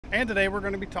And today we're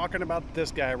going to be talking about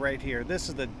this guy right here. This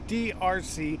is the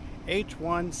DEERC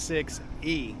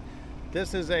H16E.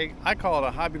 This is I call it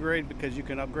a hobby grade because you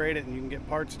can upgrade it and you can get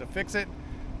parts to fix it.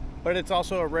 But it's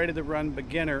also a ready to run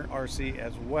beginner RC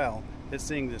as well. This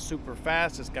thing is super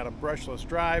fast. It's got a brushless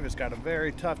drive. It's got a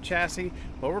very tough chassis.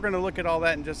 But we're going to look at all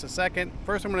that in just a second.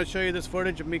 First, I'm going to show you this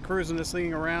footage of me cruising this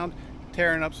thing around,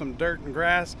 tearing up some dirt and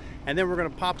grass, and then we're going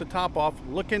to pop the top off,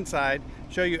 look inside,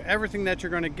 show you everything that you're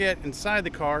going to get inside the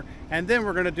car, and then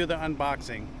we're going to do the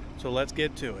unboxing. So let's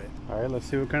get to it. All right, let's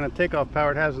see what kind of takeoff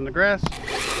power it has in the grass.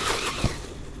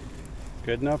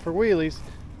 Good enough for wheelies.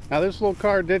 Now this little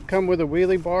car did come with a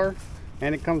wheelie bar,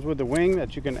 and it comes with a wing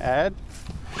that you can add.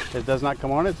 It does not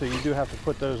come on it, so you do have to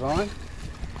put those on.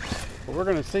 But we're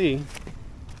going to see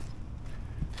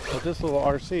what this little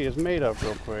RC is made of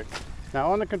real quick. Now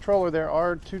on the controller there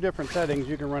are two different settings.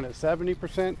 You can run at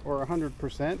 70% or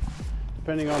 100%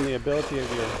 depending on the ability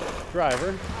of your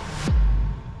driver.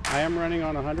 I am running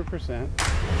on 100%.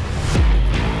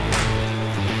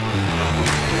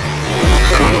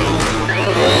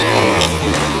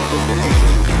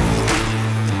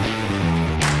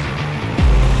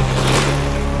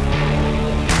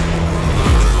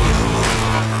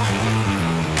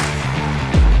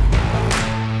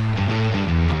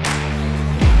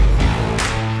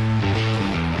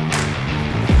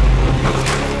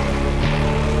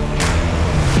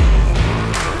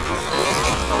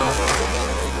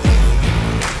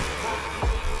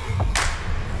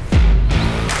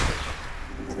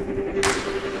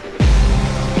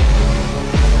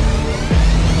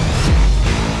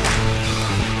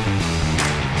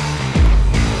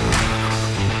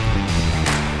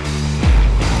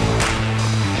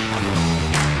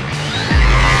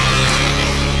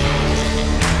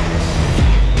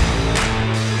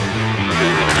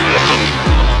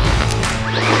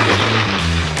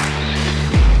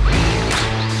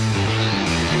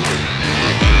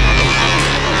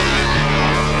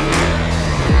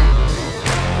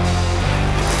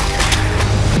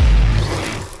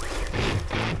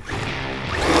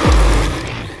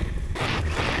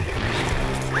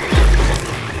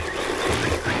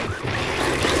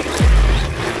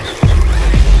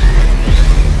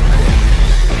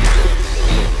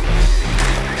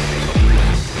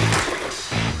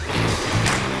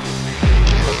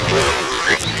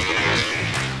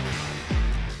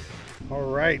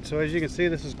 So as you can see,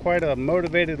 this is quite a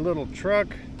motivated little truck.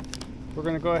 We're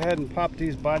going to go ahead and pop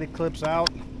these body clips out.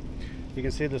 You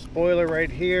can see the spoiler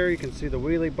right here. You can see the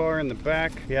wheelie bar in the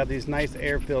back. You have these nice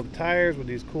air-filled tires with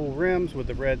these cool rims with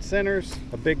the red centers.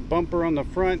 A big bumper on the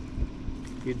front.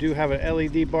 You do have an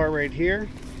LED bar right here.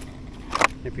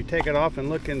 If you take it off and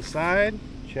look inside,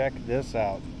 check this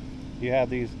out. You have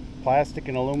these plastic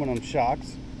and aluminum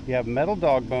shocks. You have metal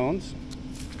dog bones.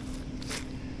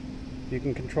 You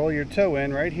can control your toe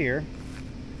in right here.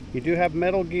 You do have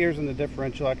metal gears in the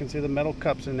differential. I can see the metal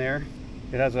cups in there.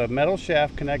 It has a metal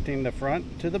shaft connecting the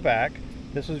front to the back.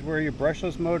 This is where your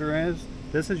brushless motor is.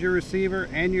 This is your receiver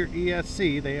and your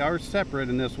ESC. They are separate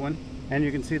in this one. And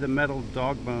you can see the metal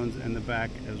dog bones in the back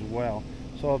as well.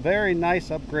 So a very nice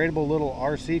upgradable little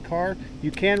RC car.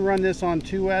 You can run this on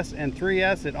 2S and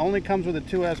 3S. It only comes with a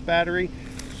 2S battery,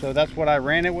 so that's what I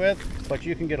ran it with. But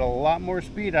you can get a lot more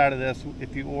speed out of this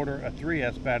if you order a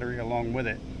 3S battery along with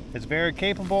it. It's very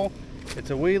capable. It's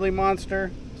a wheelie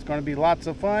monster. It's going to be lots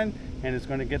of fun, and it's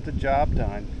going to get the job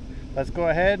done. Let's go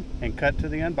ahead and cut to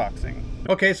the unboxing.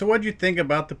 Okay, so what do you think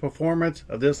about the performance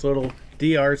of this little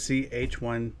DEERC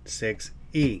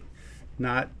H16E?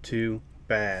 Not too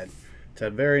bad. It's a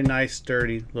very nice,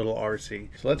 sturdy little RC.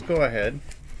 So let's go ahead.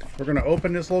 We're going to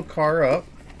open this little car up.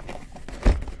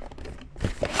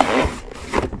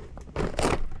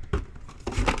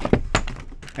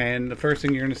 And the first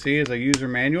thing you're going to see is a user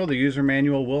manual. The user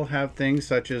manual will have things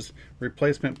such as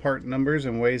replacement part numbers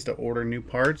and ways to order new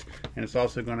parts. And it's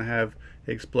also going to have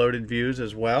exploded views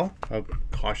as well. A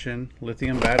caution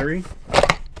lithium battery.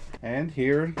 And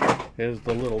here is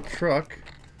the little truck.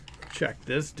 Check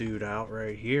this dude out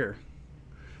right here.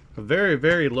 A very,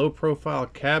 very low profile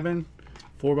cabin.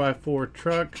 4x4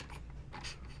 truck.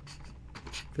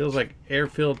 Feels like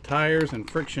air-filled tires and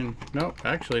friction. Nope,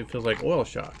 actually it feels like oil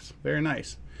shocks. Very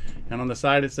nice. And on the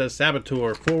side it says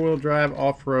Saboteur, 4-wheel drive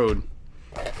off-road.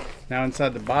 Now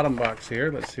inside the bottom box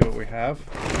here, let's see what we have.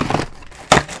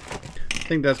 I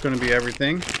think that's going to be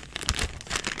everything.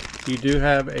 You do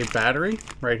have a battery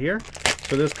right here.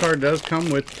 So this car does come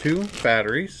with two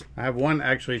batteries. I have one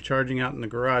actually charging out in the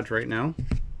garage right now.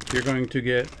 You're going to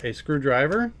get a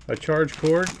screwdriver, a charge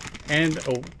cord, and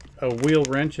a wheel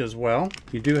wrench as well.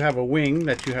 You do have a wing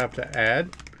that you have to add,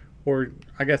 or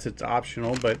I guess it's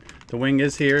optional, but the wing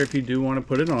is here if you do want to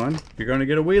put it on. You're going to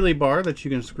get a wheelie bar that you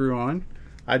can screw on.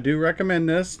 I do recommend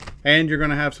this, and you're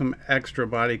going to have some extra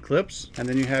body clips, and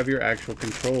then you have your actual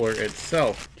controller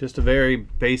itself. Just a very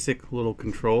basic little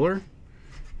controller.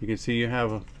 You can see you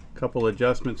have a couple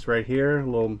adjustments right here, a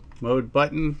little mode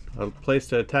button, a place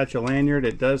to attach a lanyard.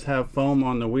 It does have foam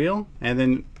on the wheel, and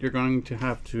then you're going to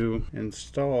have to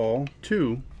install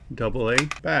 2 AA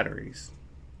batteries.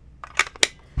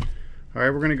 All right,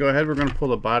 we're going to go ahead, we're going to pull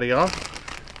the body off.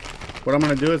 What I'm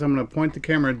going to do is I'm going to point the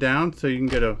camera down so you can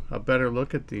get a better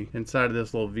look at the inside of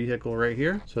this little vehicle right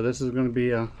here. So this is going to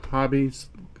be a hobby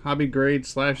grade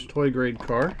 / toy grade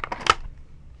car.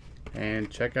 And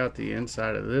check out the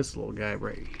inside of this little guy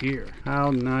right here.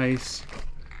 How nice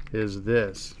is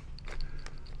this?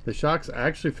 The shocks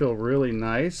actually feel really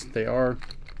nice. They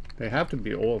have to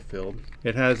be oil filled.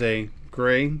 It has a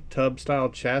gray tub style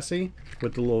chassis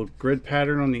with the little grid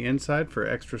pattern on the inside for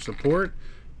extra support.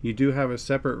 You do have a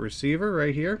separate receiver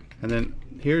right here, and then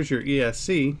here's your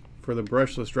ESC for the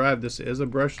brushless drive. This is a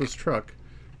brushless truck.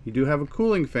 You do have a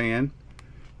cooling fan,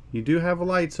 you do have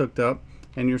lights hooked up,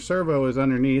 and your servo is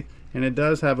underneath, and it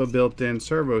does have a built-in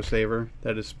servo saver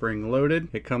that is spring loaded.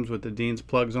 It comes with the Dean's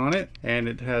plugs on it, and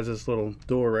it has this little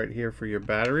door right here for your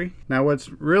battery. Now what's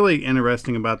really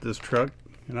interesting about this truck,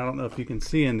 and I don't know if you can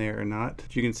see in there or not,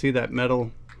 but you can see that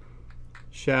metal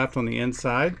shaft on the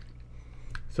inside.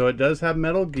 So it does have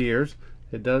metal gears.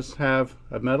 It does have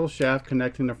a metal shaft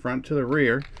connecting the front to the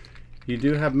rear. You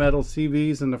do have metal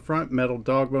CVs in the front, metal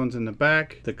dog bones in the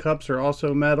back. The cups are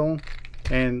also metal,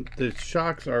 and the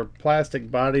shocks are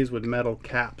plastic bodies with metal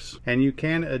caps. And you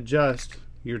can adjust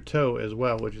your toe as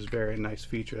well, which is a very nice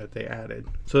feature that they added.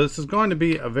 So this is going to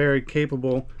be a very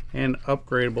capable and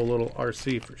upgradable little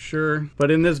RC for sure.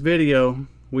 But in this video,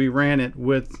 we ran it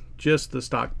with just the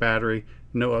stock battery,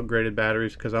 no upgraded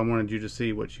batteries, because I wanted you to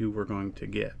see what you were going to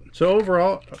get. So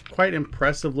overall, a quite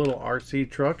impressive little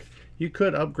RC truck. You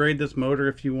could upgrade this motor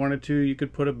if you wanted to. You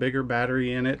could put a bigger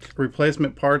battery in it.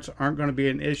 Replacement parts aren't going to be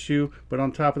an issue, but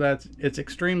on top of that, it's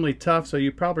extremely tough, so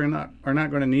you probably are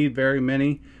not going to need very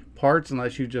many parts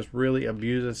unless you just really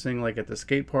abuse this thing like at the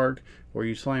skate park, or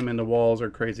you slam into walls or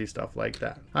crazy stuff like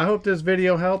that. I hope this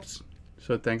video helps,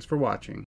 so thanks for watching.